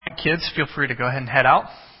kids, feel free to go ahead and head out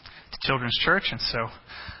to Children's Church. And so,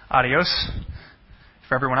 adios.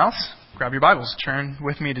 For everyone else, grab your Bibles. Turn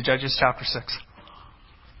with me to Judges chapter 6.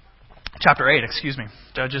 Chapter 8,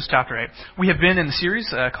 Judges chapter 8. We have been in the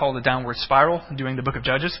series called The Downward Spiral, doing the book of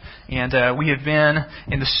Judges. And we have been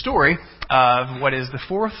in the story of what is the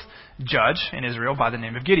fourth judge in Israel by the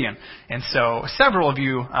name of Gideon. And so several of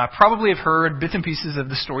you probably have heard bits and pieces of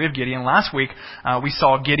the story of Gideon. Last week, we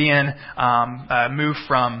saw Gideon move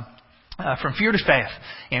from fear to faith,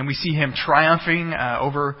 and we see him triumphing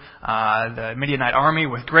over the Midianite army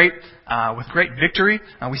with great victory.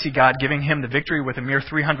 We see God giving him the victory with a mere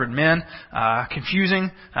 300 men, confusing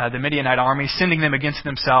the Midianite army, sending them against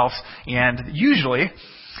themselves. And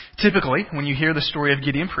typically, when you hear the story of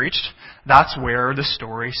Gideon preached, that's where the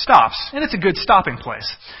story stops. And it's a good stopping place.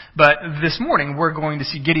 But this morning, we're going to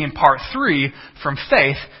see Gideon part 3, from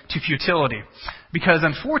faith to futility. Because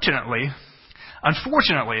unfortunately,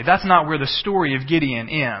 that's not where the story of Gideon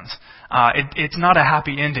ends. It's not a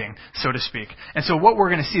happy ending, so to speak. And so what we're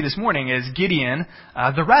going to see this morning is Gideon,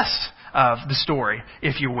 the rest of the story,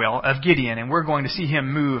 if you will, of Gideon. And we're going to see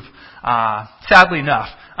him move, sadly enough,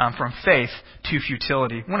 from faith to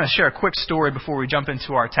futility. I want to share a quick story before we jump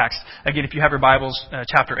into our text. Again, if you have your Bibles,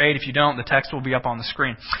 chapter 8. If you don't, the text will be up on the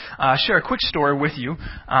screen. Share a quick story with you.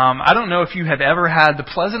 I don't know if you have ever had the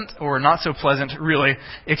pleasant or not so pleasant, really,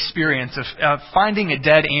 experience of finding a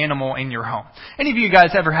dead animal in your home. Any of you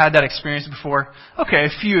guys ever had that experience before? Okay,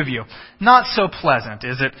 a few of you. Not so pleasant,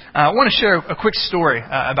 is it? I want to share a quick story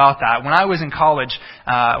about that. When I was in college,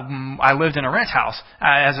 I lived in a rent house.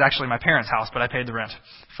 It was actually my parents' house, but I paid the rent.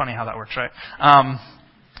 Funny how that works, right?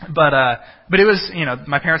 But it was,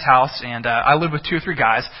 my parents' house, and I lived with 2 or 3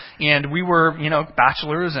 guys, and we were,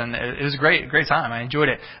 bachelors, and it was a great time. I enjoyed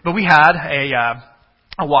it. But we had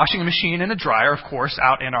a washing machine and a dryer, of course,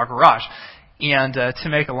 out in our garage. And to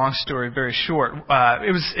make a long story very short,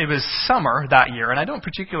 it was summer that year, and I don't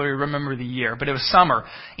particularly remember the year, but it was summer.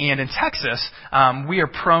 And in Texas, we are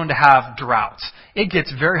prone to have droughts. It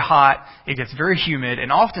gets very hot, it gets very humid,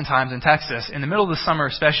 and oftentimes in Texas, in the middle of the summer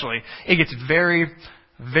especially, it gets very,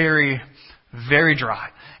 very, very dry.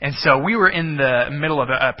 And so we were in the middle of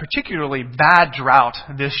a particularly bad drought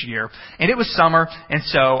this year. And it was summer, and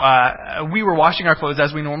so we were washing our clothes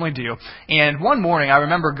as we normally do. And one morning, I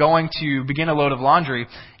remember going to begin a load of laundry,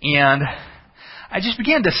 and I just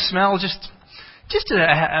began to smell just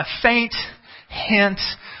a faint hint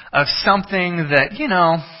of something that,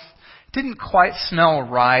 didn't quite smell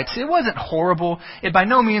right. It wasn't horrible. It by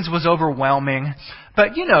no means was overwhelming.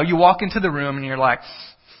 But, you walk into the room and you're like,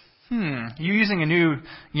 you using a new,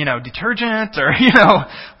 detergent or,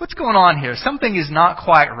 what's going on here? Something is not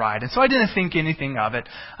quite right. And so I didn't think anything of it.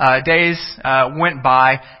 Days went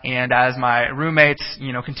by, and as my roommates,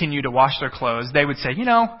 continued to wash their clothes, they would say,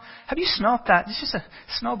 have you smelled that? It's just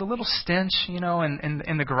smelled a little stench, in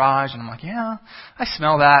the garage. And I'm like, yeah, I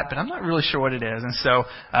smell that, but I'm not really sure what it is. And so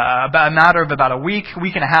about a matter of about a week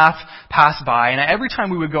and a half passed by, and every time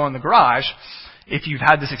we would go in the garage, if you've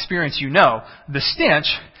had this experience, the stench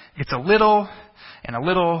gets a little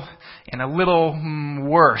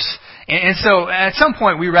worse. And so at some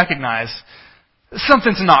point we recognize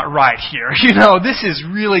something's not right here. This is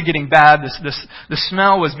really getting bad. The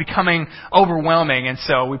smell was becoming overwhelming. And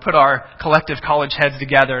so we put our collective college heads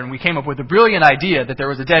together, and we came up with a brilliant idea that there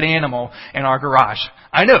was a dead animal in our garage.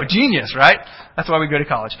 I know, genius, right? That's why we go to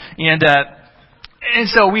college. And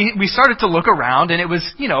so we started to look around, and it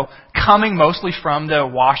was, coming mostly from the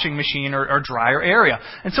washing machine or dryer area.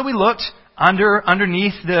 And so we looked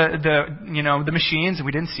underneath the machines, and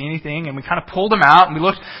we didn't see anything, and we kind of pulled them out, and we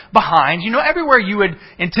looked behind, everywhere you would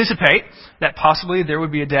anticipate that possibly there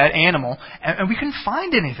would be a dead animal, and we couldn't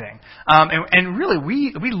find anything. And really,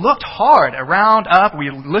 we looked hard, around, up, we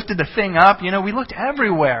lifted the thing up, we looked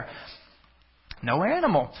everywhere. No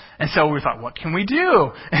animal. And so we thought, what can we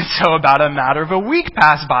do? And so about a matter of a week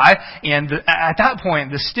passed by, and at that point,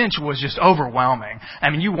 the stench was just overwhelming. I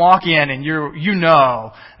mean, you walk in and you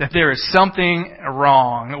know that there is something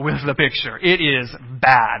wrong with the picture. It is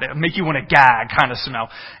bad. It'll make you want to gag kind of smell.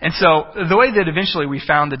 And so the way that eventually we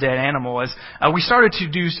found the dead animal is we started to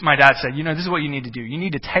do, my dad said, this is what you need to do. You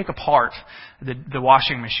need to take apart the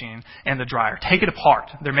washing machine and the dryer. Take it apart.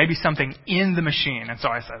 There may be something in the machine. And so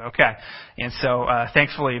I said, okay. And so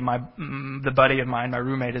thankfully, the buddy of mine, my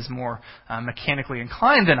roommate, is more mechanically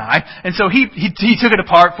inclined than I. And so he took it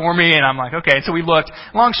apart for me, and I'm like, okay. So we looked.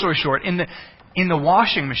 Long story short, in the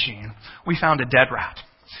washing machine, we found a dead rat.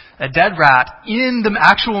 A dead rat in the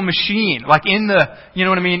actual machine, like in the,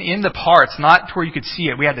 in the parts, not where you could see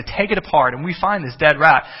it. We had to take it apart, and we find this dead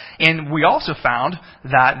rat. And we also found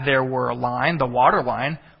that there were the water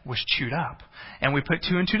line was chewed up. And we put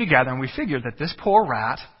two and two together, and we figured that this poor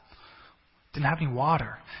rat didn't have any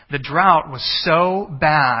water. The drought was so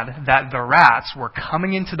bad that the rats were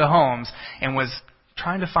coming into the homes and was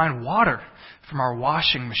trying to find water from our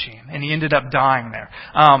washing machine, and he ended up dying there.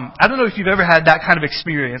 I don't know if you've ever had that kind of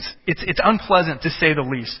experience. It's unpleasant to say the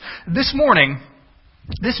least. This morning,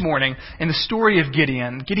 in the story of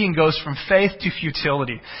Gideon goes from faith to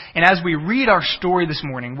futility. And as we read our story this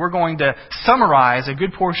morning, we're going to summarize a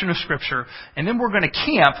good portion of Scripture, and then we're going to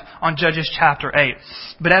camp on Judges chapter 8.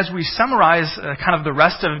 But as we summarize kind of the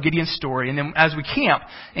rest of Gideon's story, and then as we camp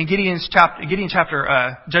in Judges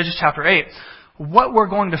chapter 8, what we're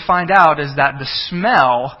going to find out is that the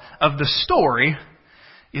smell of the story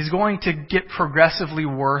is going to get progressively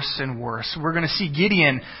worse and worse. We're going to see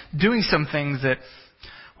Gideon doing some things that,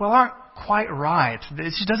 aren't quite right. It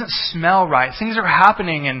just doesn't smell right. Things are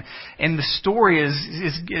happening, and the story is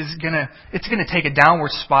gonna take a downward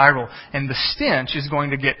spiral, and the stench is going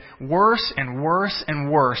to get worse and worse and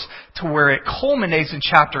worse to where it culminates in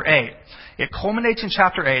chapter 8. It culminates in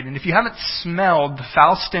chapter 8, and if you haven't smelled the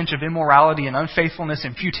foul stench of immorality and unfaithfulness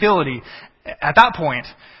and futility, at that point,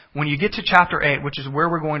 when you get to chapter 8, which is where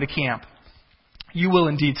we're going to camp, you will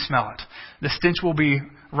indeed smell it. The stench will be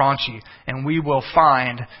raunchy, and we will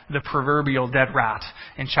find the proverbial dead rat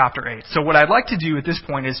in chapter 8. So what I'd like to do at this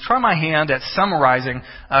point is try my hand at summarizing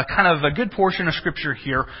kind of a good portion of Scripture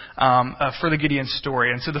here for the Gideon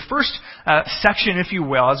story. And so the first section, if you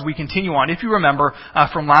will, as we continue on, if you remember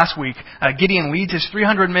from last week, Gideon leads his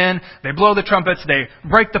 300 men, they blow the trumpets, they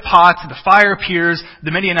break the pots, the fire appears,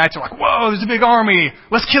 the Midianites are like, whoa, there's a big army,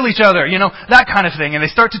 let's kill each other, that kind of thing. And they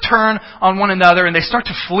start to turn on one another, and they start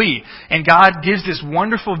to flee. And God gives this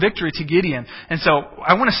wonderful victory to Gideon. And so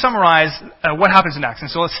I want to summarize what happens next.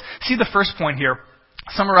 And so let's see the first point here.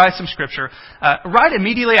 Summarize some Scripture. Right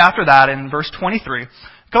immediately after that, in verse 23,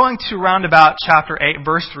 going to round about chapter 8,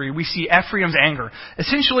 verse 3, we see Ephraim's anger.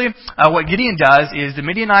 Essentially, what Gideon does is the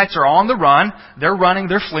Midianites are on the run. They're running,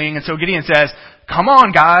 they're fleeing. And so Gideon says, come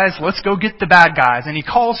on, guys, let's go get the bad guys. And he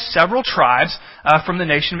calls several tribes from the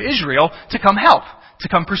nation of Israel to come help, to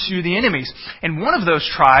come pursue the enemies. And one of those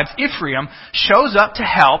tribes, Ephraim, shows up to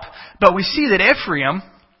help, but we see that Ephraim,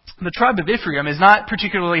 the tribe of Ephraim, is not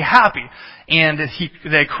particularly happy. And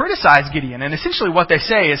they criticize Gideon. And essentially what they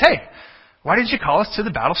say is, hey, why didn't you call us to the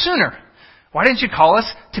battle sooner? Why didn't you call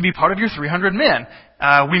us to be part of your 300 men?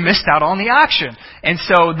 We missed out on the action. And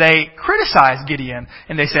so they criticize Gideon,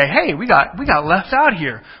 and they say, hey, we got left out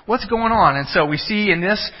here. What's going on? And so we see in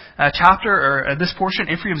this chapter, or this portion,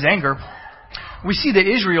 Ephraim's anger, we see that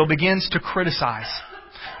Israel begins to criticize.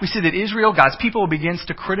 We see that Israel, God's people, begins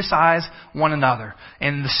to criticize one another.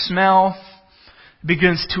 And the smell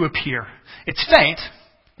begins to appear. It's faint,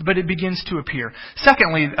 but it begins to appear.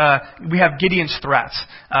 Secondly, we have Gideon's threats.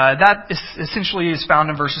 That essentially is found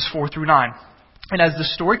in verses 4 through 9. And as the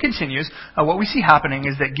story continues, what we see happening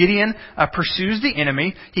is that Gideon pursues the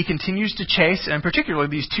enemy. He continues to chase, and particularly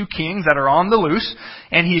these two kings that are on the loose,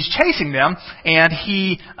 and he's chasing them, and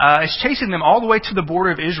he is chasing them all the way to the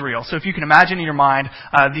border of Israel. So if you can imagine in your mind,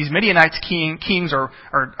 these Midianites kings are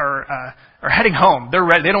heading home. They're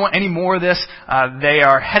ready. They don't want any more of this. They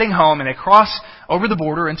are heading home, and they cross over the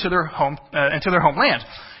border into their homeland.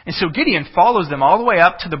 And so Gideon follows them all the way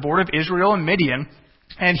up to the border of Israel and Midian.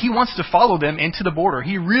 And he wants to follow them into the border.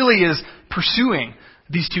 He really is pursuing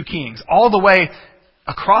these two kings all the way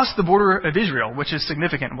across the border of Israel, which is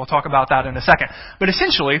significant. We'll talk about that in a second. But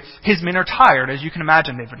essentially, his men are tired. As you can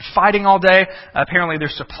imagine, they've been fighting all day. Apparently, their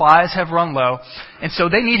supplies have run low. And so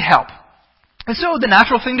they need help. And so the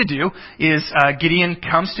natural thing to do is Gideon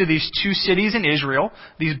comes to these two cities in Israel,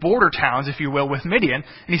 these border towns, if you will, with Midian.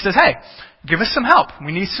 And he says, hey, give us some help.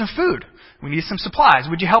 We need some food. We need some supplies.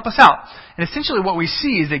 Would you help us out? And essentially what we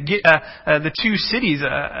see is that the two cities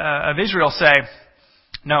of Israel say,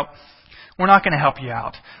 no, we're not going to help you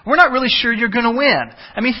out. We're not really sure you're going to win.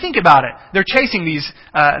 I mean, think about it. They're chasing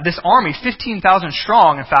this army, 15,000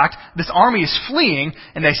 strong, in fact. This army is fleeing,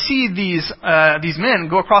 and they see these men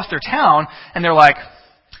go across their town, and they're like,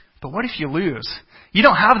 but what if you lose? You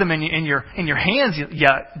don't have them in your hands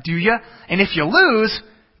yet, do you? And if you lose,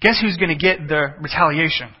 guess who's going to get the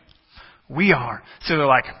retaliation? We are. So they're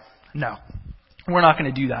like, no, we're not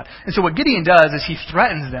going to do that. And so what Gideon does is he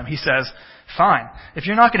threatens them. He says, fine, if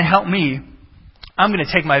you're not going to help me, I'm going to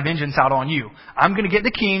take my vengeance out on you. I'm going to get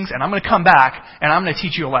the kings, and I'm going to come back, and I'm going to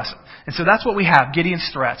teach you a lesson. And so that's what we have, Gideon's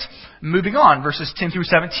threats. Moving on, verses 10 through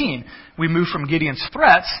 17, we move from Gideon's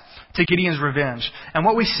threats to Gideon's revenge. And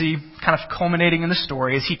what we see, kind of culminating in the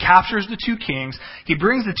story, is he captures the two kings. He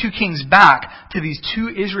brings the two kings back to these two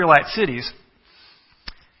Israelite cities.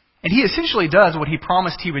 And he essentially does what he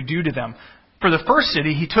promised he would do to them. For the first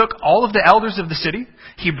city, he took all of the elders of the city,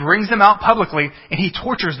 he brings them out publicly, and he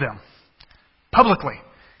tortures them. Publicly.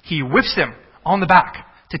 He whips them on the back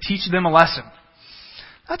to teach them a lesson.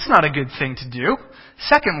 That's not a good thing to do.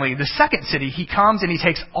 Secondly, the second city, he comes and he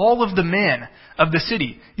takes all of the men of the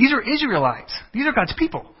city. These are Israelites. These are God's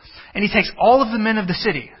people. And he takes all of the men of the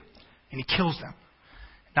city and he kills them.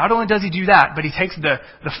 Not only does he do that, but he takes the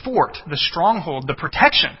fort, the stronghold, the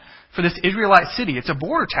protection for this Israelite city. It's a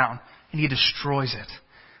border town. And he destroys it.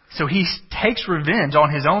 So he takes revenge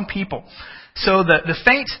on his own people. So the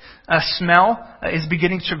faint smell is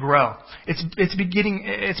beginning to grow. It's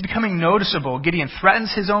becoming noticeable. Gideon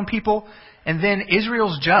threatens his own people, and then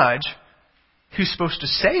Israel's judge, who's supposed to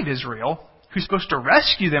save Israel, who's supposed to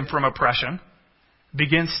rescue them from oppression,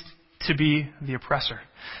 begins to be the oppressor.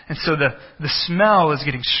 And so the smell is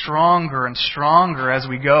getting stronger and stronger as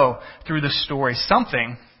we go through the story.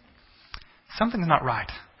 Something's not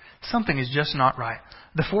right. Something is just not right.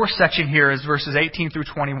 The fourth section here is verses 18 through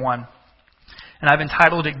 21. And I've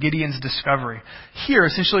entitled it Gideon's Discovery. Here,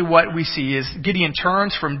 essentially what we see is Gideon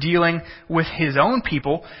turns from dealing with his own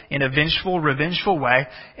people in a vengeful, revengeful way,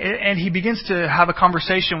 and he begins to have a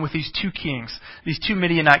conversation with these two kings, these two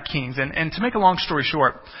Midianite kings. And to make a long story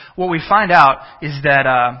short, what we find out is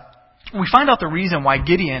that we find out the reason why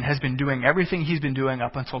Gideon has been doing everything he's been doing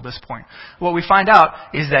up until this point. What we find out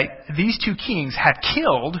is that these two kings had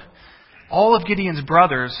killed all of Gideon's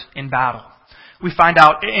brothers in battle. We find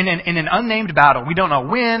out in an unnamed battle. We don't know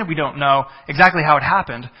when, we don't know exactly how it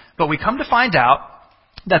happened, but we come to find out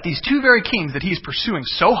that these two very kings that he's pursuing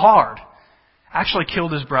so hard actually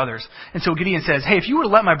killed his brothers. And so Gideon says, hey, if you were to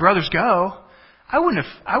let my brothers go, I wouldn't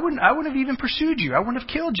have even pursued you. I wouldn't have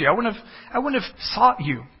killed you. I wouldn't have sought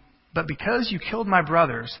you. But because you killed my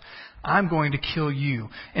brothers, I'm going to kill you.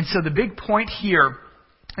 And so the big point here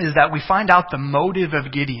is that we find out the motive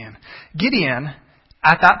of Gideon. Gideon,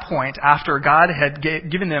 at that point, after God had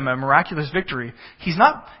given them a miraculous victory, he's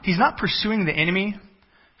not pursuing the enemy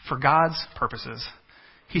for God's purposes.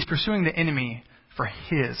 He's pursuing the enemy for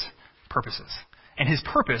his purposes. And his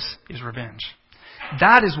purpose is revenge.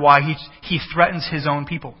 That is why he threatens his own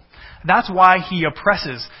people. That's why he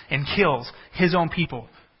oppresses and kills his own people.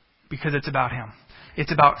 Because it's about him.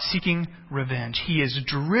 It's about seeking revenge. He is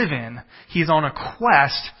driven. He is on a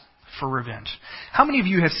quest for revenge. How many of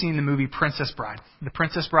you have seen the movie Princess Bride? The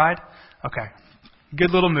Princess Bride? Okay.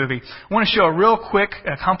 Good little movie. I want to show a real quick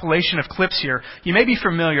compilation of clips here. You may be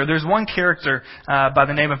familiar. There's one character by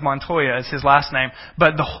the name of Montoya is his last name.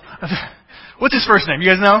 But what's his first name?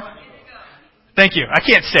 You guys know? Thank you. I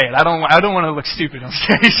can't say it. I don't want to look stupid on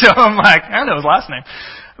stage. So I'm like, I don't know his last name.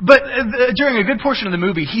 But during a good portion of the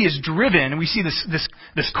movie, he is driven, and we see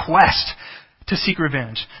this quest to seek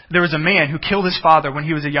revenge. There was a man who killed his father when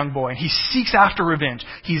he was a young boy, and he seeks after revenge.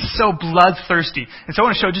 He's so bloodthirsty. And so I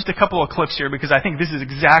want to show just a couple of clips here because I think this is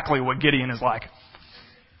exactly what Gideon is like.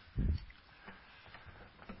 I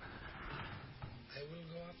will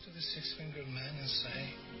go up to the six-fingered man and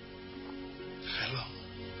say, hello,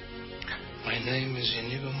 my name is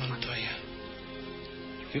Inigo Montoya.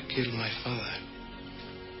 You killed my father.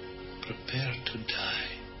 Prepare to die.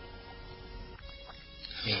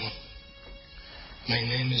 Hello. My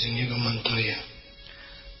name is Inigo Montoya.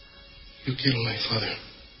 You killed my father.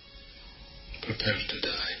 Prepare to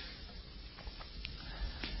die.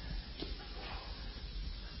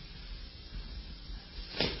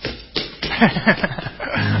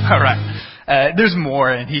 All right. There's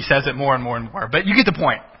more, and he says it more and more and more. But you get the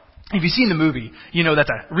point. If you've seen the movie, you know that's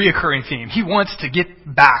a reoccurring theme. He wants to get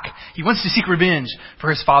back. He wants to seek revenge for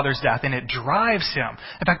his father's death, and it drives him.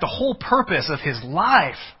 In fact, the whole purpose of his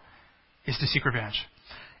life is to seek revenge.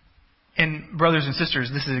 And brothers and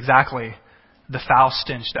sisters, this is exactly the foul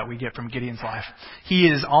stench that we get from Gideon's life. He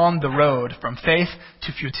is on the road from faith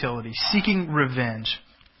to futility, seeking revenge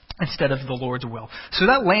instead of the Lord's will. So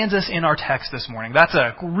that lands us in our text this morning. That's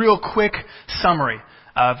a real quick summary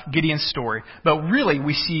of Gideon's story. But really,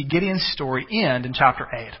 we see Gideon's story end in chapter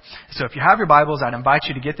 8. So if you have your Bibles, I'd invite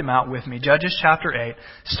you to get them out with me. Judges chapter 8,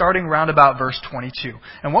 starting round about verse 22.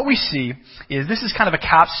 And what we see is this is kind of a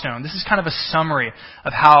capstone. This is kind of a summary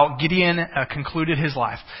of how Gideon concluded his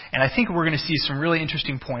life. And I think we're going to see some really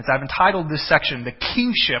interesting points. I've entitled this section, The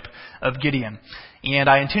Kingship of Gideon. And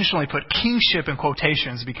I intentionally put kingship in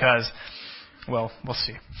quotations because, well, we'll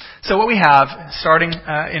see. So what we have, starting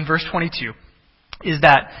in verse 22, is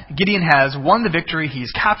that Gideon has won the victory.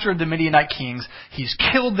 He's captured the Midianite kings. He's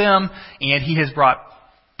killed them, and he has brought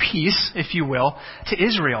peace, if you will, to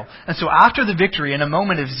Israel. And so after the victory, in a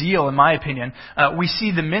moment of zeal, in my opinion, we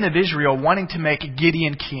see the men of Israel wanting to make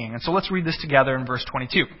Gideon king. And so let's read this together in verse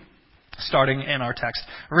 22. starting in our text.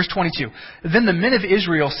 Verse 22. Then the men of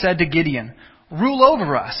Israel said to Gideon, "Rule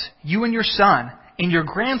over us, you and your son, and your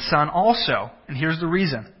grandson also." And here's the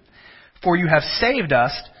reason. "For you have saved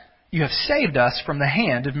us from the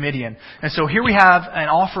hand of Midian." And so here we have an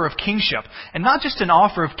offer of kingship. And not just an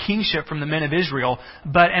offer of kingship from the men of Israel,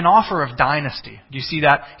 but an offer of dynasty. Do you see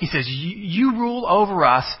that? He says, you rule over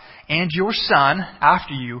us and your son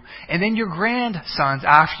after you, and then your grandsons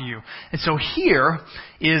after you. And so here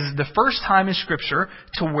is the first time in Scripture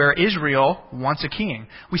to where Israel wants a king.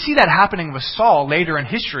 We see that happening with Saul later in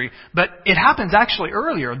history, but it happens actually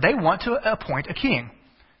earlier. They want to appoint a king.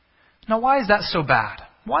 Now, why is that so bad?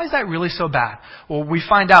 Why is that really so bad? Well, we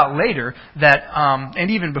find out later that,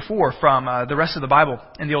 and even before from the rest of the Bible,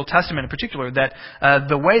 in the Old Testament in particular, that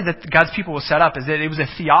the way that God's people was set up is that it was a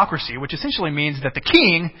theocracy, which essentially means that the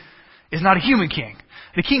king is not a human king.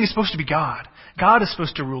 The king is supposed to be God. God is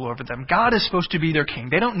supposed to rule over them. God is supposed to be their king.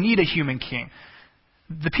 They don't need a human king.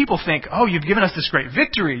 The people think, "Oh, you've given us this great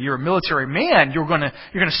victory. You're a military man. You're going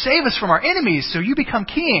to save us from our enemies, so you become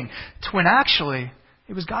king." When actually,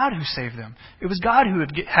 it was God who saved them. It was God who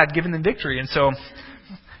had given them victory. And so,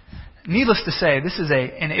 needless to say, this is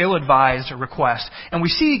an ill-advised request. And we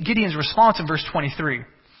see Gideon's response in verse 23.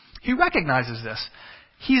 He recognizes this.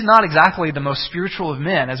 He's not exactly the most spiritual of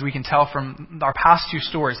men, as we can tell from our past two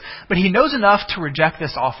stories. But he knows enough to reject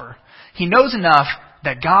this offer. He knows enough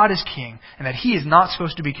that God is king and that he is not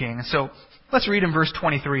supposed to be king. And so, let's read in verse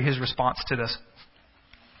 23 his response to this.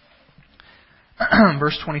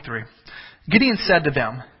 Verse 23. Gideon said to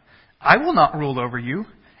them, "I will not rule over you,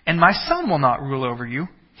 and my son will not rule over you.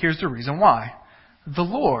 Here's the reason why. The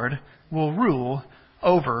Lord will rule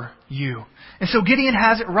over you." And so Gideon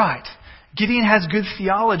has it right. Gideon has good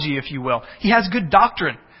theology, if you will. He has good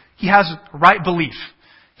doctrine. He has right belief.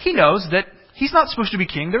 He knows that he's not supposed to be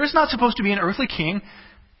king. There is not supposed to be an earthly king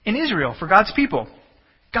in Israel for God's people.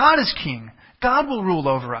 God is king. God will rule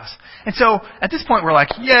over us. And so at this point we're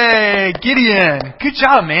like, "Yay, Gideon! Good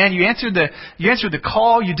job, man. You answered the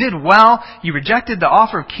call. You did well. You rejected the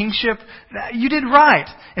offer of kingship. You did right."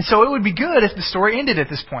 And so it would be good if the story ended at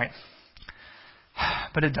this point.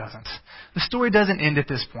 But it doesn't. The story doesn't end at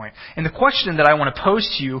this point. And the question that I want to pose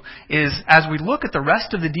to you is, as we look at the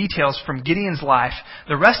rest of the details from Gideon's life,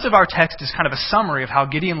 the rest of our text is kind of a summary of how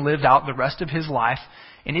Gideon lived out the rest of his life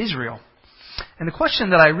in Israel. And the question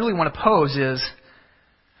that I really want to pose is,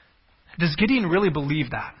 does Gideon really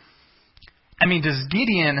believe that? I mean, does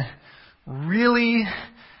Gideon really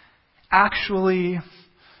actually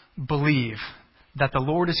believe that the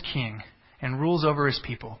Lord is king and rules over his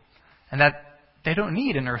people and that they don't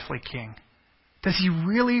need an earthly king? Does he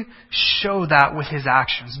really show that with his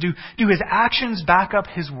actions? Do his actions back up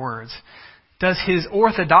his words? Does his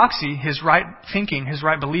orthodoxy, his right thinking, his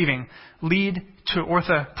right believing, lead to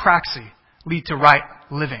orthopraxy, lead to right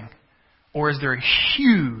living? Or is there a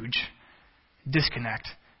huge disconnect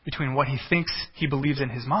between what he thinks he believes in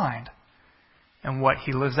his mind and what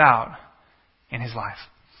he lives out in his life?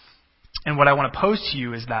 And what I want to pose to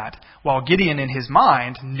you is that while Gideon in his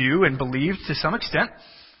mind knew and believed to some extent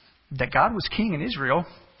that God was king in Israel,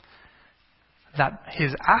 that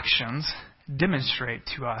his actions demonstrate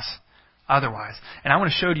to us otherwise. And I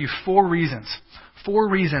want to show you four reasons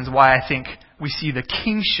why I think we see the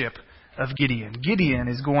kingship of Gideon. Gideon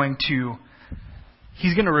is going to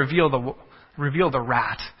reveal the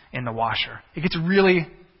rat in the washer. It gets really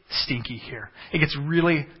stinky here. It gets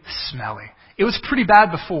really smelly. It was pretty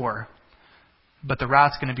bad before, but the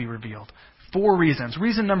rat's going to be revealed. 4 reasons.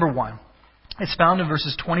 Reason number 1. It's found in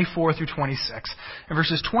verses 24 through 26. In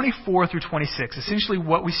verses 24 through 26, essentially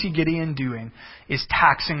what we see Gideon doing is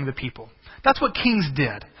taxing the people. That's what kings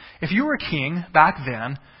did. If you were a king back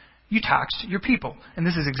then, you taxed your people. And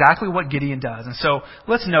this is exactly what Gideon does. And so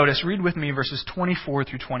let's notice, read with me verses 24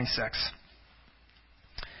 through 26.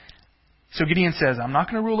 So Gideon says, "I'm not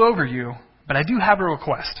going to rule over you, but I do have a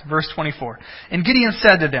request." Verse 24. "And Gideon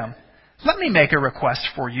said to them, 'Let me make a request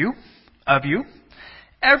of you.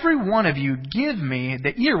 Every one of you give me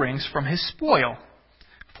the earrings from his spoil.'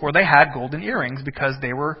 For they had golden earrings because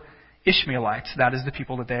they were Ishmaelites." That is the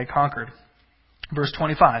people that they had conquered. Verse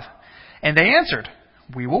 25. "And they answered,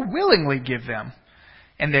 'We will willingly give them.'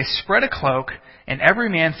 And they spread a cloak, and every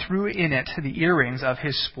man threw in it the earrings of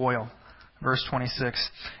his spoil." Verse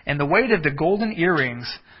 26. "And the weight of the golden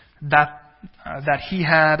earrings that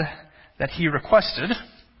he requested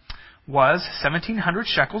was 1,700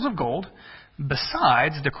 shekels of gold,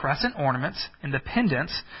 besides the crescent ornaments and the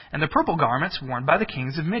pendants and the purple garments worn by the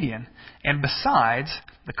kings of Midian, and besides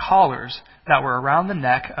the collars that were around the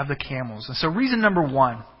neck of the camels." And so reason number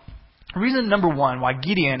 1 Reason number one why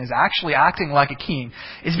Gideon is actually acting like a king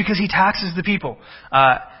is because he taxes the people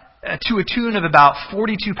to a tune of about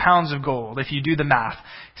 42 pounds of gold, if you do the math.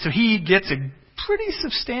 So he gets a pretty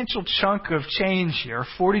substantial chunk of change here,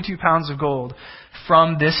 42 pounds of gold,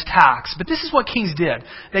 from this tax. But this is what kings did.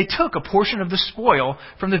 They took a portion of the spoil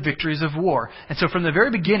from the victories of war. And so from the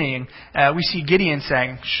very beginning, we see Gideon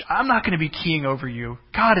saying, I'm not going to be king over you.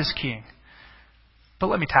 God is king. But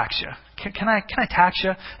let me tax you. Can I tax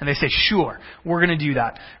you? And they say, sure, we're going to do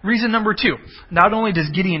that. Reason number two, not only does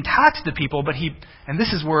Gideon tax the people, but and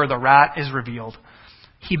this is where the rat is revealed,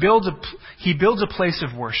 he builds a place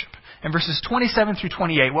of worship. In verses 27 through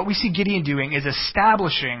 28, what we see Gideon doing is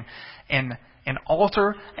establishing an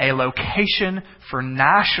altar, a location for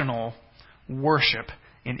national worship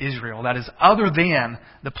in Israel that is other than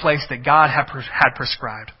the place that God had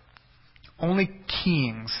prescribed. Only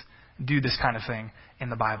kings do this kind of thing in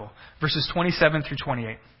the Bible. Verses 27 through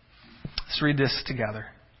 28. Let's read this together.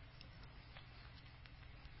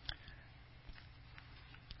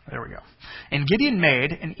 There we go. And Gideon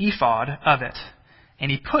made an ephod of it, and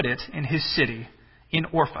he put it in his city, in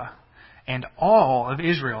Orpha. And all of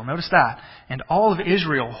Israel, notice that, and all of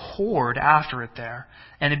Israel whored after it there,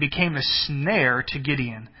 and it became a snare to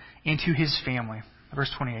Gideon, into his family.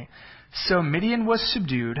 Verse 28. So Midian was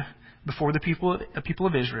subdued before the people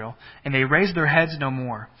of Israel, and they raised their heads no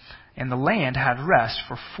more. And the land had rest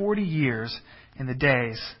for 40 years in the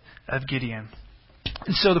days of Gideon.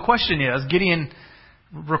 And so the question is, Gideon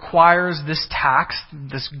requires this tax,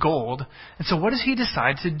 this gold, and so what does he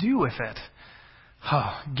decide to do with it?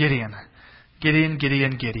 Oh, Gideon.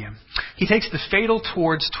 He takes the fatal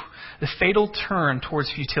turn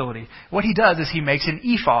towards futility. What he does is he makes an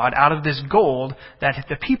ephod out of this gold that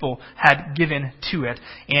the people had given to it.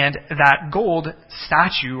 And that gold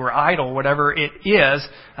statue or idol, whatever it is,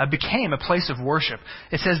 became a place of worship.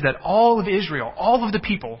 It says that all of Israel, all of the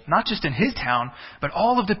people, not just in his town, but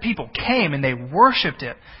all of the people came and they worshipped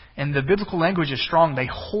it. And the biblical language is strong. They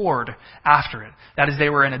whored after it. That is, they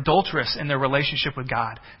were an adulteress in their relationship with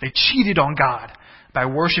God. They cheated on God by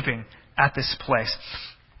worshiping at this place.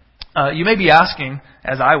 You may be asking,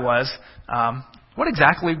 as I was, what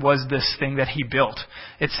exactly was this thing that he built?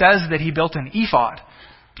 It says that he built an ephod.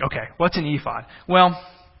 Okay, what's an ephod? Well,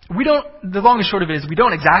 the long and short of it is we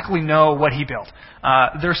don't exactly know what he built.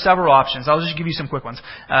 There are several options. I'll just give you some quick ones.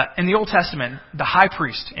 In the Old Testament, the high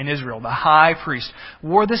priest in Israel, the high priest,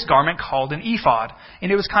 wore this garment called an ephod.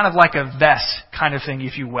 And it was kind of like a vest kind of thing,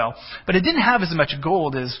 if you will. But it didn't have as much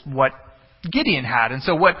gold as what Gideon had. And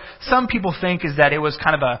so what some people think is that it was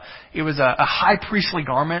kind of a high priestly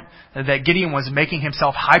garment, that Gideon was making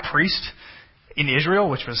himself high priest in Israel,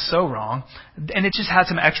 which was so wrong, and it just had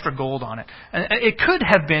some extra gold on it. And it could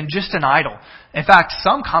have been just an idol. In fact,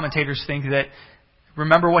 some commentators think that,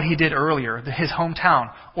 remember what he did earlier, his hometown,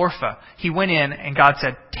 Orpha. He went in and God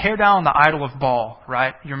said, tear down the idol of Baal,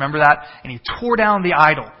 right? You remember that? And he tore down the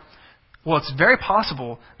idol. Well, it's very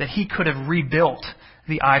possible that he could have rebuilt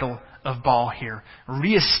the idol of Baal here,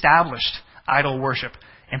 reestablished idol worship,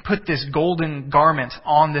 and put this golden garment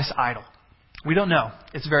on this idol. We don't know.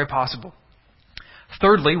 It's very possible.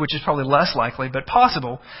 Thirdly, which is probably less likely, but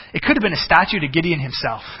possible, it could have been a statue to Gideon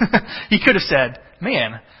himself. He could have said,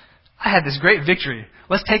 man, I had this great victory.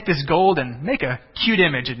 Let's take this gold and make a cute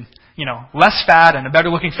image and, less fat and a better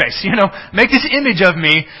looking face. Make this image of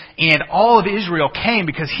me. And all of Israel came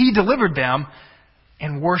because he delivered them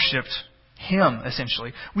and worshipped him,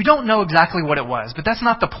 essentially. We don't know exactly what it was, but that's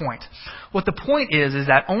not the point. What the point is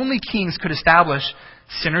that only kings could establish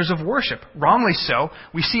centers of worship. Wrongly so.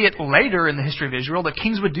 We see it later in the history of Israel that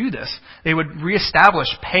kings would do this. They would reestablish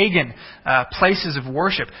pagan places of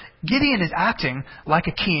worship. Gideon is acting like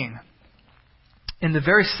a king. And the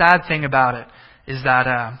very sad thing about it is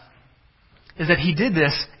that he did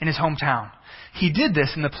this in his hometown. He did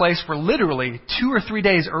this in the place where literally 2 or 3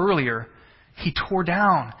 days earlier he tore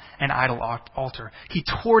down an idol altar. He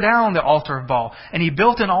tore down the altar of Baal. And he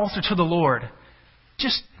built an altar to the Lord.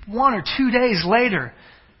 Just 1 or 2 days later,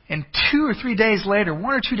 and 2 or 3 days later, 1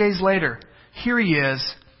 or 2 days later, here he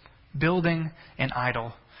is building an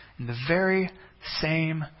idol in the very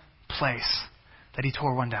same place that he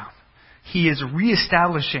tore one down. He is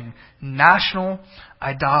reestablishing national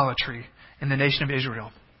idolatry in the nation of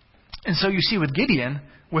Israel. And so you see with Gideon,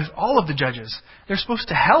 with all of the judges, they're supposed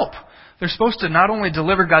to help. They're supposed to not only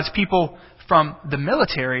deliver God's people from the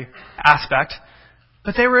military aspect,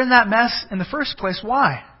 but they were in that mess in the first place.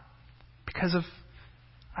 Why? Because of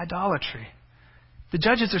idolatry. The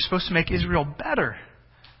judges are supposed to make Israel better,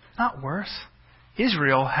 not worse.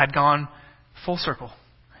 Israel had gone full circle.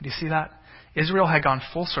 Do you see that? Israel had gone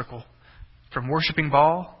full circle from worshiping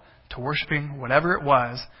Baal to worshiping whatever it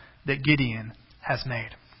was that Gideon has made.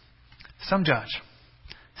 Some judge.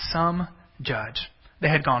 They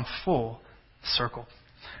had gone full circle.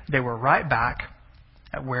 They were right back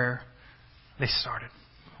at where they started.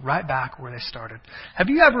 Right back where they started. Have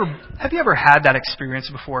you ever had that experience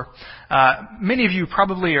before? Many of you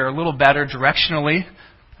probably are a little better directionally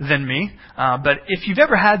than me. But if you've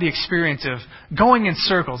ever had the experience of going in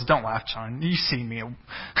circles, don't laugh, John. You've seen me.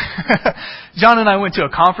 John and I went to a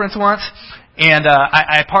conference once, and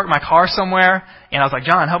I parked my car somewhere, and I was like,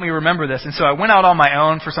 John, help me remember this. And so I went out on my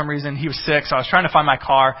own for some reason. He was sick, so I was trying to find my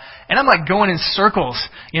car, and I'm like going in circles.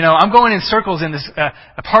 I'm going in circles in this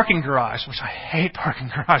a parking garage, which I hate parking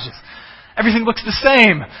garages. Everything looks the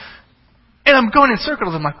same. And I'm going in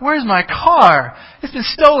circles. I'm like, where's my car? It's been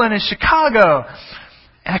stolen in Chicago.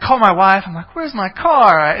 And I call my wife. I'm like, where's my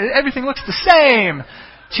car? Everything looks the same.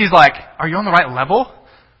 She's like, are you on the right level?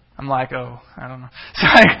 I'm like, oh, I don't know. So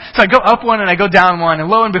I go up one and I go down one, and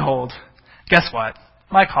lo and behold, guess what?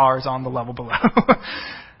 My car is on the level below.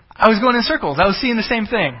 I was going in circles. I was seeing the same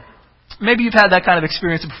thing. Maybe you've had that kind of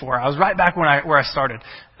experience before. I was right back where I started.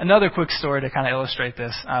 Another quick story to kind of illustrate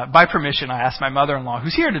this. By permission, I asked my mother-in-law,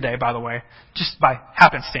 who's here today, by the way, just by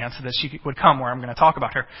happenstance, that she would come where I'm going to talk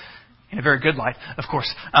about her. In a very good light, of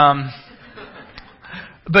course.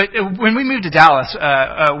 But when we moved to Dallas,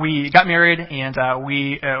 we got married, and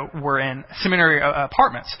we were in seminary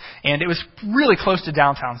apartments. And it was really close to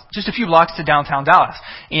downtown, just a few blocks to downtown Dallas.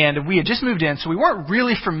 And we had just moved in, so we weren't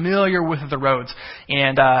really familiar with the roads.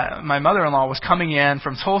 And my mother-in-law was coming in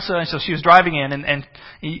from Tulsa, and so she was driving in. And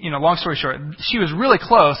long story short, she was really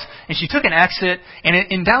close, and she took an exit. And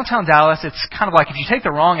in downtown Dallas, it's kind of like if you take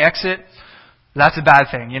the wrong exit, that's a bad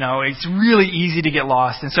thing. It's really easy to get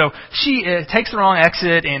lost. And so she takes the wrong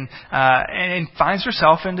exit and finds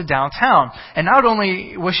herself into downtown. And not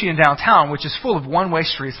only was she in downtown, which is full of one-way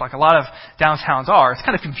streets like a lot of downtowns are, it's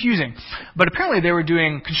kind of confusing. But apparently they were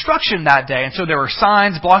doing construction that day. And so there were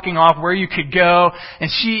signs blocking off where you could go. And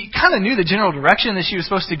she kind of knew the general direction that she was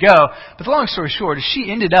supposed to go. But the long story short is she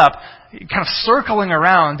ended up kind of circling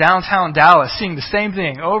around downtown Dallas, seeing the same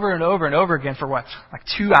thing over and over and over again for what, like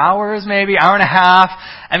 2 hours maybe, hour and a half.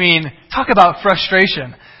 I mean, talk about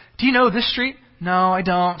frustration. Do you know this street? No, I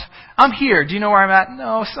don't. I'm here. Do you know where I'm at?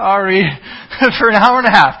 No, sorry. For an hour and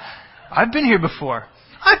a half. I've been here before.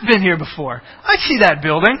 I see that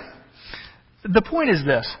building. The point is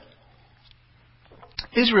this.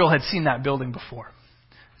 Israel had seen that building before.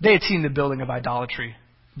 They had seen the building of idolatry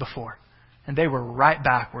before. And they were right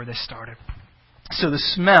back where they started. So the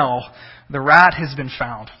smell, the rat has been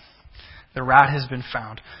found.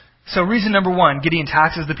 So reason number 1, Gideon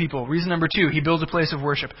taxes the people. Reason number 2, he builds a place of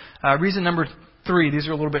worship. Reason number 3, these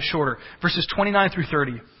are a little bit shorter. Verses 29 through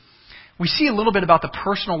 30. We see a little bit about the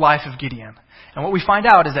personal life of Gideon. And what we find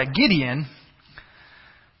out is that Gideon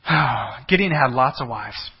had lots of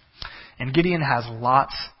wives. And Gideon has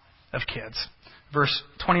lots of kids. Verse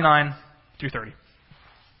 29 through 30.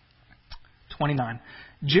 29.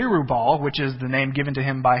 Jerubbaal, which is the name given to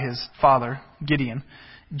him by his father, Gideon,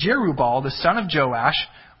 Jerubbaal, the son of Joash,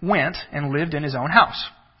 went and lived in his own house.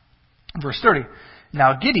 Verse 30.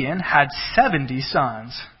 Now Gideon had 70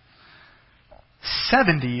 sons.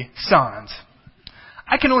 70 sons.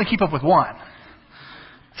 I can only keep up with one.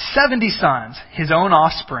 70 sons, his own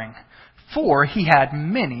offspring, for he had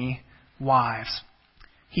many wives.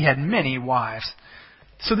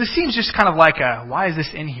 So this seems just kind of like why is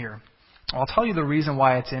this in here? I'll tell you the reason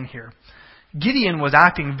why it's in here. Gideon was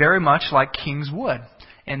acting very much like kings would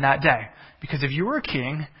in that day. Because if you were a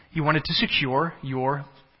king, you wanted to secure your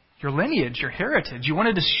lineage, your heritage. You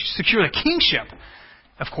wanted to secure the kingship,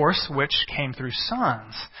 of course, which came through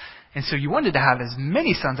sons. And so you wanted to have as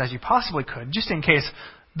many sons as you possibly could, just in case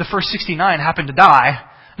the first 69 happened to die.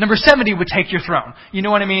 Number 70 would take your throne. You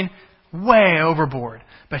know what I mean? Way overboard.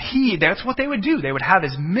 But that's what they would do. They would have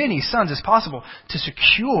as many sons as possible to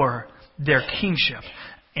secure their kingship.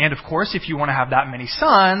 And of course, if you want to have that many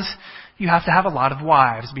sons, you have to have a lot of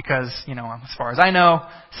wives because, as far as I know,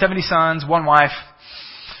 70 sons, one wife,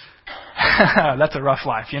 that's a rough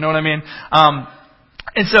life. You know what I mean?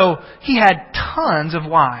 And so he had tons of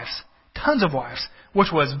wives,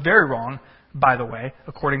 which was very wrong, by the way,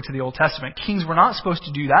 according to the Old Testament. Kings were not supposed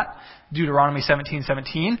to do that. Deuteronomy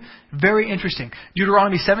 17:17. Very interesting.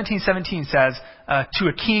 Deuteronomy 17:17 says, to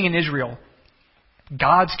a king in Israel,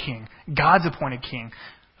 God's king, God's appointed king.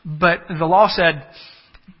 But the law said,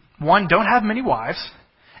 1, don't have many wives,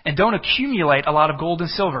 and don't accumulate a lot of gold and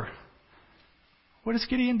silver. What is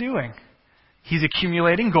Gideon doing? He's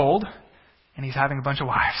accumulating gold, and he's having a bunch of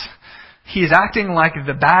wives. He is acting like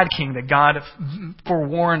the bad king that God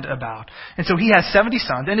forewarned about. And so he has 70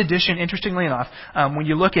 sons. In addition, interestingly enough, when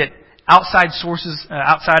you look at outside sources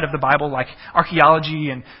outside of the Bible, like archaeology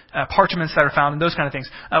and parchments that are found and those kind of things,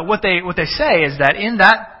 what they say is that in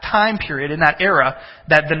that time period, in that era,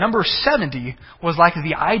 that the number 70 was like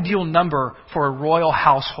the ideal number for a royal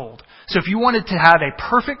household. So if you wanted to have a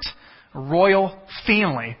perfect royal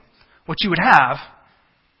family, what you would have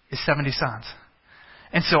is 70 sons.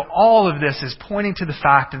 And so all of this is pointing to the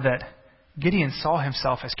fact that Gideon saw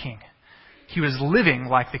himself as king. He was living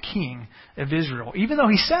like the king of Israel, even though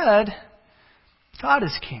he said, God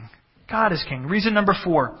is king. God is king. Reason number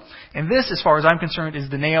 4, and this, as far as I'm concerned, is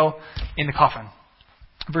the nail in the coffin.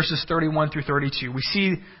 Verses 31 through 32. We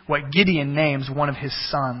see what Gideon names one of his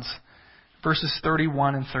sons. Verses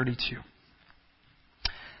 31 and 32.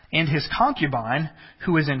 And his concubine,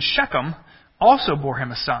 who is in Shechem, also bore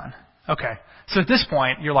him a son. Okay, so at this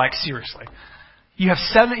point, you're like, seriously. You have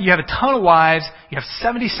a ton of wives, you have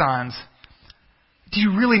 70 sons. Do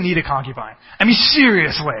you really need a concubine? I mean,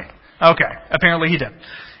 seriously. Okay, apparently he did.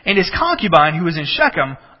 And his concubine, who was in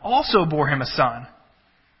Shechem, also bore him a son.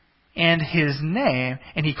 And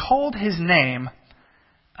he called his name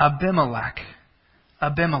Abimelech.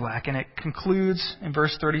 Abimelech. And it concludes in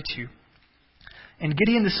verse 32. And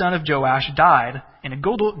Gideon the son of Joash died in a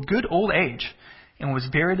good old age, and was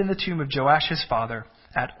buried in the tomb of Joash his father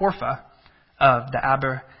at Orpha of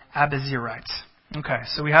the Abizirites. Okay,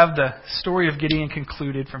 so we have the story of Gideon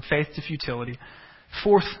concluded from faith to futility.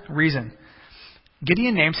 4th reason.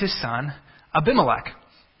 Gideon names his son Abimelech.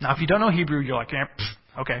 Now, if you don't know Hebrew, you're like,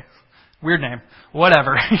 okay, weird name,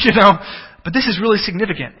 whatever, But this is really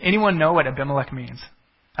significant. Anyone know what Abimelech means?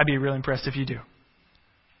 I'd be really impressed if you do.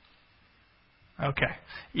 Okay,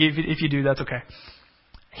 if you do, that's okay.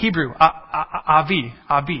 Hebrew, Avi,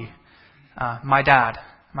 my dad,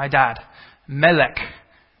 Melech,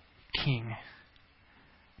 king.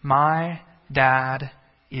 My dad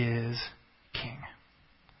is king.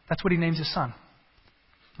 That's what he names his son.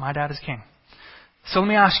 My dad is king. So let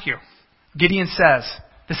me ask you. Gideon says,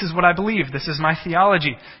 this is what I believe. This is my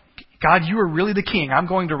theology. God, you are really the king. I'm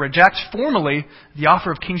going to reject formally the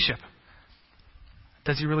offer of kingship.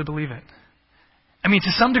 Does he really believe it? I mean,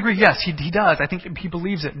 to some degree, yes, he does. I think he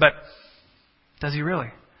believes it. But does he really?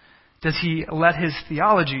 Does he let his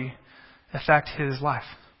theology affect his life?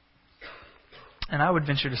 And I would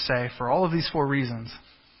venture to say, for all of these 4 reasons,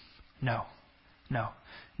 no.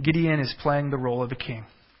 Gideon is playing the role of a king.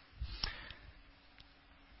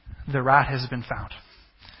 The rat has been found.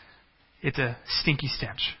 It's a stinky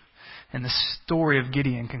stench. And the story of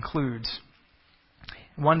Gideon concludes.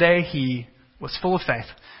 One day he was full of faith.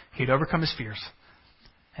 He'd overcome his fears.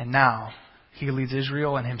 And now he leads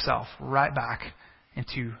Israel and himself right back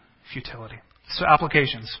into futility. So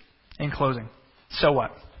applications in closing. So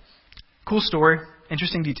what? Cool story,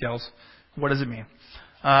 interesting details. What does it mean?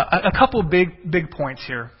 A couple big points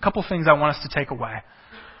here. A couple things I want us to take away.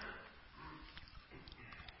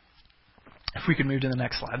 If we could move to the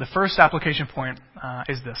next slide. The first application point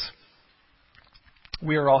is this.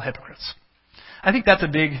 We are all hypocrites. I think that's a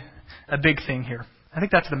big thing here. I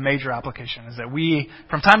think that's the major application, is that we,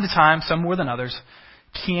 from time to time, some more than others,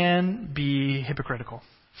 can be hypocritical.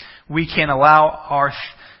 We can allow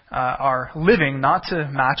our living not to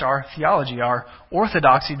match our theology. Our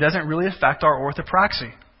orthodoxy doesn't really affect our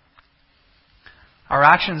orthopraxy. Our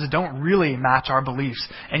actions don't really match our beliefs.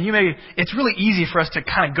 And it's really easy for us to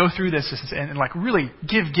kind of go through this and like really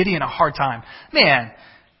give Gideon a hard time. Man,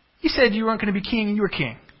 you said you weren't going to be king and you were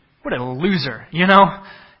king. What a loser,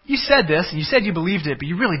 You said this and you said you believed it, but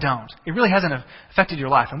you really don't. It really hasn't affected your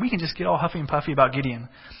life. And we can just get all huffy and puffy about Gideon.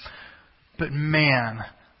 But man,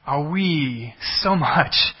 am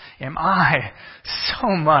I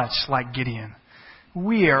so much like Gideon.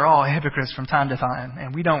 We are all hypocrites from time to time,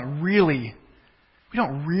 and we don't really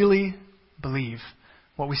believe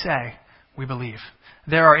what we say we believe.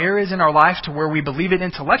 There are areas in our life to where we believe it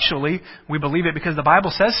intellectually. We believe it because the Bible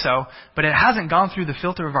says so, but it hasn't gone through the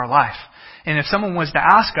filter of our life. And if someone was to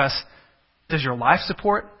ask us, does your life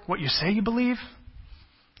support what you say you believe?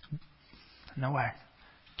 No way.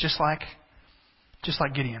 Just like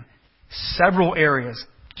Gideon. Several areas.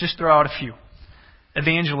 Just throw out a few.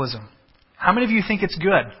 Evangelism. How many of you think it's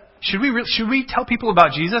good? Should we tell people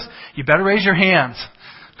about Jesus? You better raise your hands.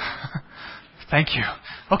 Thank you.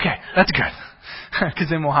 Okay, that's good. Because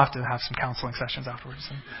then we'll have to have some counseling sessions afterwards.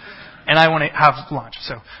 And I want to have lunch.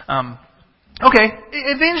 So, okay,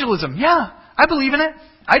 evangelism. Yeah, I believe in it.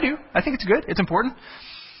 I do. I think it's good. It's important.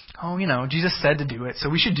 Oh, Jesus said to do it, so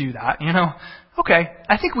we should do that, Okay,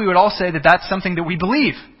 I think we would all say that that's something that we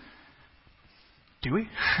believe. Do we?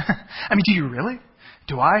 I mean, do you really?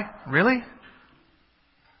 Do I? Really?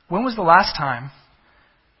 When was the last time,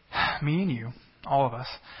 me and you, all of us,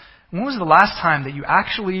 when was the last time that you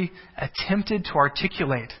actually attempted to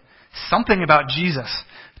articulate something about Jesus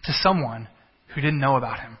to someone who didn't know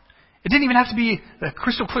about him? It didn't even have to be the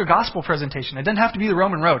crystal clear gospel presentation. It didn't have to be the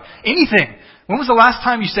Roman road. Anything. When was the last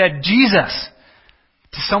time you said Jesus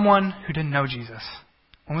to someone who didn't know Jesus?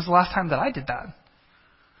 When was the last time that I did that?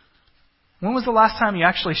 When was the last time you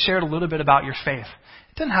actually shared a little bit about your faith?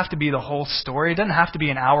 It doesn't have to be the whole story. It doesn't have to be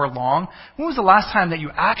an hour long. When was the last time that you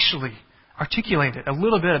actually articulated a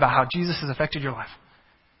little bit about how Jesus has affected your life?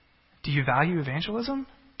 Do you value evangelism?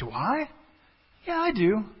 Do I? Yeah, I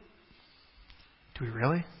do. Do we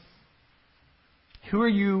really? Who are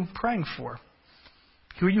you praying for?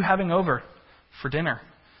 Who are you having over for dinner?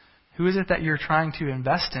 Who is it that you're trying to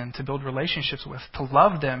invest in, to build relationships with, to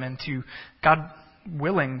love them, and to, God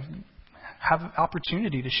willing, have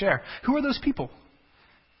opportunity to share? Who are those people?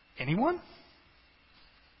 Anyone?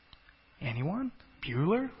 Anyone?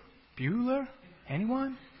 Bueller?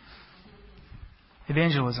 Anyone?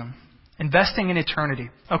 Evangelism. Investing in eternity.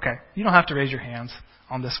 Okay, you don't have to raise your hands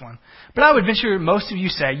on this one. But I would venture most of you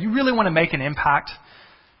say you really want to make an impact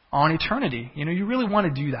on eternity. You really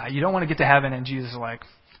want to do that. You don't want to get to heaven and Jesus is like,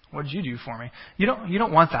 what did you do for me? You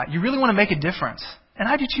don't want that. You really want to make a difference. And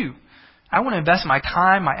I do too. I want to invest my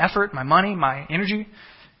time, my effort, my money, my energy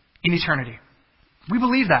in eternity. We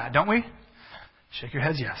believe that, don't we? Shake your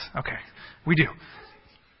heads, yes. Okay, we do.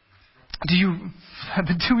 But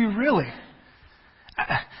do we really?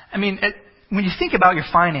 I mean, when you think about your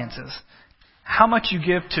finances, how much you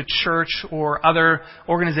give to church or other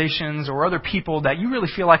organizations or other people that you really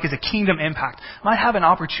feel like is a kingdom impact, might have an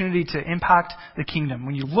opportunity to impact the kingdom.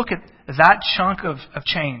 When you look at that chunk of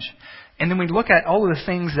change, and then we look at all of the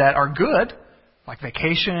things that are good, like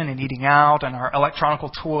vacation and eating out and our electronic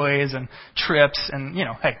toys and trips and,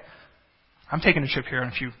 hey, I'm taking a trip here in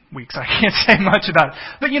a few weeks. I can't say much about it.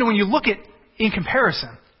 But, when you look at in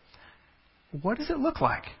comparison, what does it look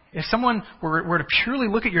like? If someone were to purely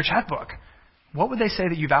look at your checkbook, what would they say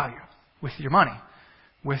that you value with your money,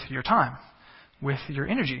 with your time, with your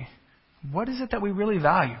energy? What is it that we really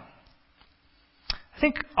value? I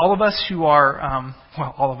think all of us who are,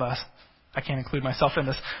 all of us, I can't include myself in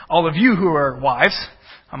this, all of you who are wives,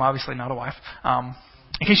 I'm obviously not a wife,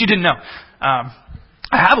 in case you didn't know, I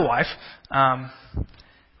have a wife,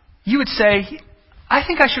 you would say, I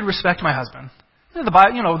think I should respect my husband. The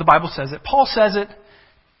Bible says it. Paul says it.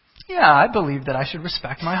 Yeah, I believe that I should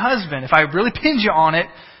respect my husband. If I really pinned you on it,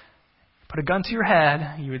 put a gun to your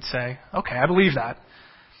head, you would say, okay, I believe that.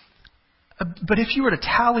 But if you were to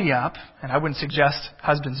tally up, and I wouldn't suggest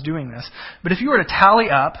husbands doing this, but if you were to tally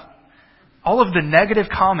up all of the negative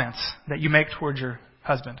comments that you make towards your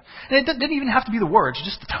husband, and it didn't even have to be the words,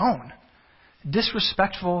 just the tone.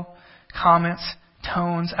 Disrespectful comments,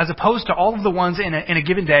 tones, as opposed to all of the ones in a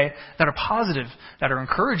given day that are positive, that are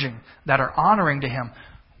encouraging, that are honoring to him.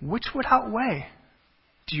 Which would outweigh?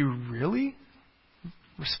 Do you really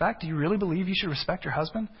respect? Do you really believe you should respect your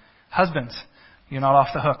husband? Husbands, you're not off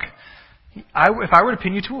the hook. If I were to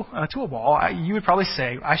pin you to a wall, you would probably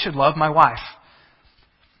say, I should love my wife.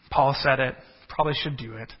 Paul said it. Probably should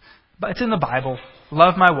do it. But it's in the Bible.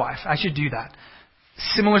 Love my wife. I should do that.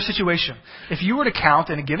 Similar situation. If you were to count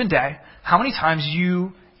in a given day how many times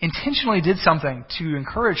you intentionally did something to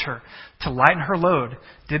encourage her, to lighten her load,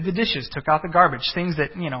 did the dishes, took out the garbage, things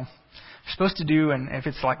that, you're supposed to do, and if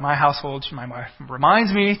it's like my household, my wife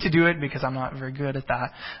reminds me to do it because I'm not very good at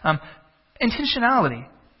that. Intentionality.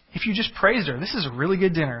 If you just praised her, this is a really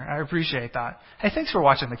good dinner. I appreciate that. Hey, thanks for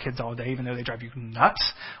watching the kids all day, even though they drive you nuts.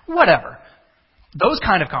 Whatever. Those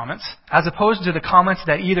kind of comments, as opposed to the comments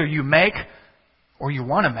that either you make or you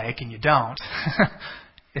want to make and you don't.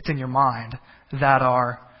 It's in your mind, that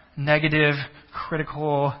are negative,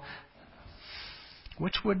 critical.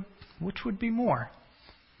 Which would be more?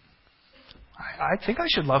 I think I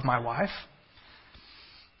should love my wife.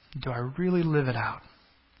 Do I really live it out?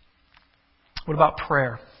 What about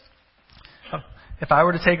prayer? If I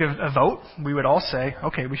were to take a vote, we would all say,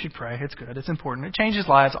 okay, we should pray. It's good. It's important. It changes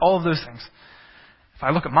lives. All of those things. If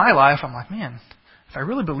I look at my life, I'm like, man, if I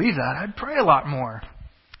really believe that, I'd pray a lot more.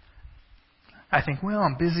 I think, well,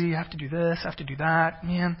 I'm busy. I have to do this. I have to do that.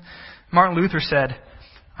 Man, Martin Luther said,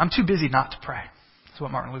 I'm too busy not to pray. That's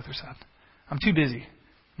what Martin Luther said. I'm too busy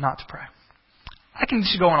not to pray. I can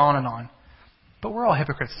just go on and on. But we're all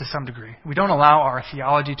hypocrites to some degree. We don't allow our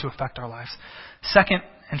theology to affect our lives. Second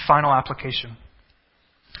and final application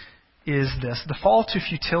is this. The fall to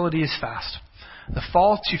futility is fast. The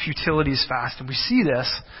fall to futility is fast. And we see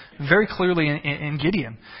this very clearly in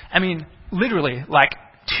Gideon. I mean, literally, like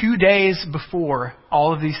 2 days before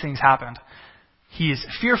all of these things happened, he is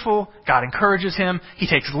fearful. God encourages him. He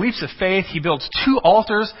takes leaps of faith. He builds 2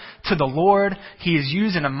 altars to the Lord. He is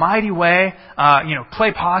used in a mighty way.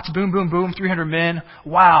 Clay pots, boom, boom, boom, 300 men.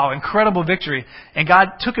 Wow, incredible victory. And God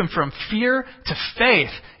took him from fear to faith.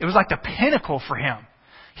 It was like the pinnacle for him.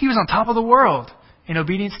 He was on top of the world in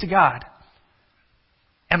obedience to God.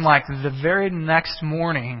 And like the very next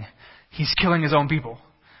morning, he's killing his own people.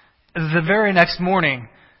 The very next morning,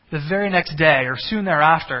 the very next day, or soon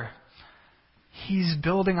thereafter, he's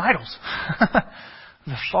building idols.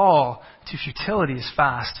 The fall to futility is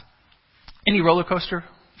fast. Any roller coaster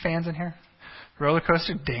fans in here? Roller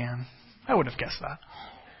coaster? Dan. I would have guessed that.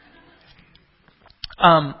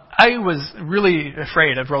 I was really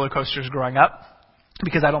afraid of roller coasters growing up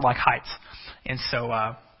because I don't like heights. And so,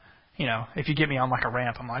 if you get me on like a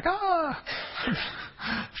ramp, I'm like,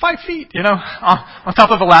 5 feet, on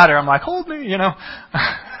top of a ladder. I'm like, hold me,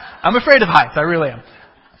 I'm afraid of heights. I really am.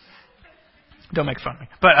 Don't make fun of me.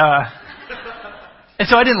 But, and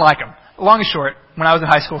so I didn't like them. Long and short, when I was in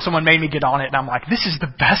high school, someone made me get on it, and I'm like, this is the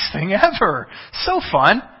best thing ever. So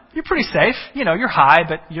fun. You're pretty safe. You're high,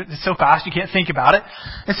 but it's so fast you can't think about it.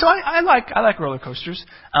 And so I like roller coasters.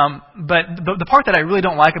 But the part that I really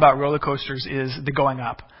don't like about roller coasters is the going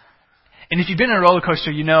up. And if you've been in a roller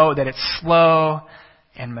coaster, you know that it's slow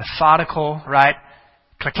and methodical, right?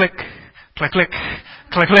 Click, click, click, click,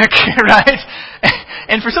 click, click, right?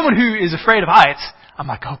 And for someone who is afraid of heights, I'm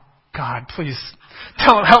like, oh God, please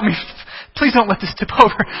don't help me. Please don't let this tip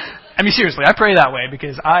over. I mean, seriously, I pray that way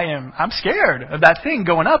because I'm scared of that thing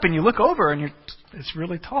going up, and you look over and it's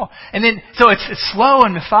really tall. And then, so it's slow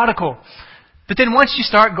and methodical. But then once you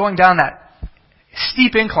start going down that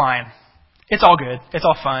steep incline, it's all good. It's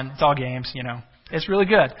all fun. It's all games, It's really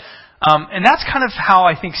good. And that's kind of how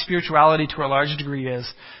I think spirituality to a large degree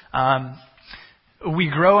is. We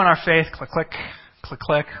grow in our faith, click, click, click,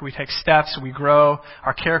 click. We take steps. We grow.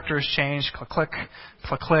 Our characters change, click, click,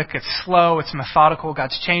 click, click. It's slow. It's methodical.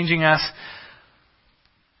 God's changing us.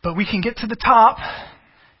 But we can get to the top.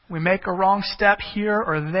 We make a wrong step here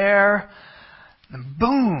or there. And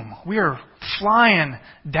boom, we are flying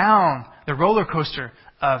down the roller coaster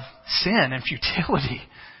of sin and futility.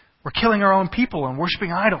 We're killing our own people and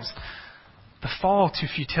worshiping idols. The fall to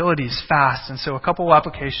futility is fast. And so a couple of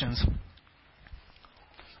applications.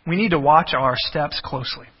 We need to watch our steps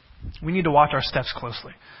closely. We need to watch our steps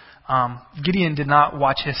closely. Gideon did not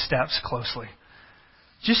watch his steps closely.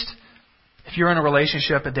 Just, if you're in a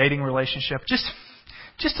relationship, a dating relationship,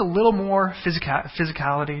 just a little more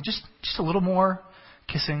physicality, just a little more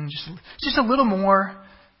kissing, just a little more.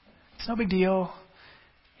 It's no big deal.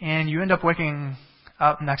 And you end up waking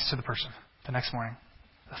up next to the person the next morning.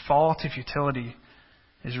 The fall to futility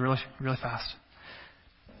is really, really fast.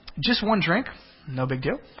 Just one drink, no big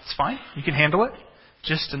deal. It's fine. You can handle it.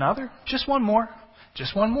 Just another. Just one more.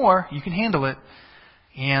 Just one more. You can handle it.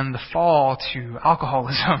 And the fall to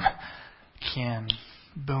alcoholism can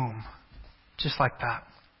boom. Just like that.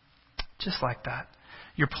 Just like that.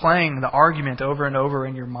 You're playing the argument over and over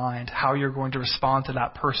in your mind, how you're going to respond to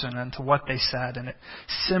that person and to what they said. And it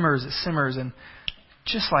simmers, and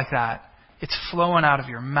just like that, it's flowing out of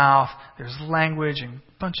your mouth. There's language and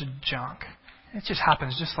a bunch of junk. It just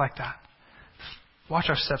happens just like that. Watch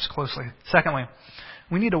our steps closely. Secondly,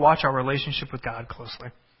 we need to watch our relationship with God closely.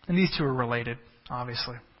 And these two are related,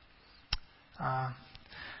 obviously.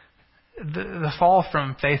 The fall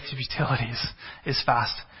from faith to futility is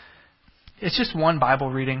fast. It's just one Bible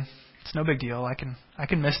reading. It's no big deal. I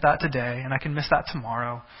can miss that today, and I can miss that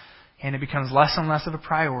tomorrow. And it becomes less and less of a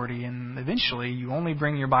priority. And eventually, you only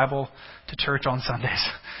bring your Bible to church on Sundays.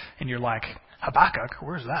 And you're like, Habakkuk,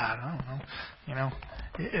 where's that? I don't know.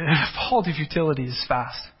 Fall to futility is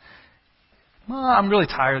fast. Well, I'm really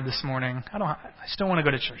tired this morning. I just don't want to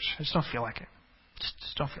go to church. I just don't feel like it.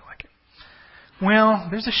 Just don't feel like it. Well,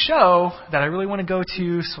 there's a show that I really want to go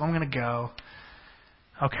to, so I'm going to go.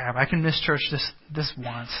 Okay, I can miss church this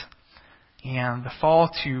once. And the fall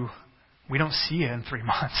to we don't see you in 3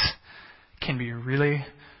 months can be really,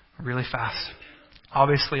 really fast.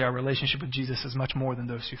 Obviously, our relationship with Jesus is much more than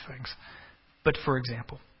those two things. But for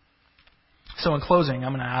example. So in closing,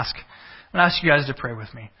 I'm going to ask you guys to pray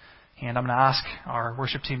with me. And I'm going to ask our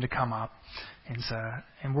worship team to come up.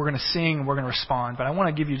 And we're going to sing and we're going to respond. But I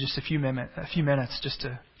want to give you just a few minutes just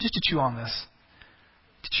to chew on this.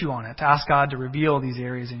 To chew on it. To ask God to reveal these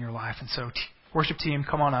areas in your life. And so worship team,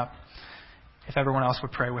 come on up. If everyone else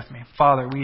would pray with me. Father, we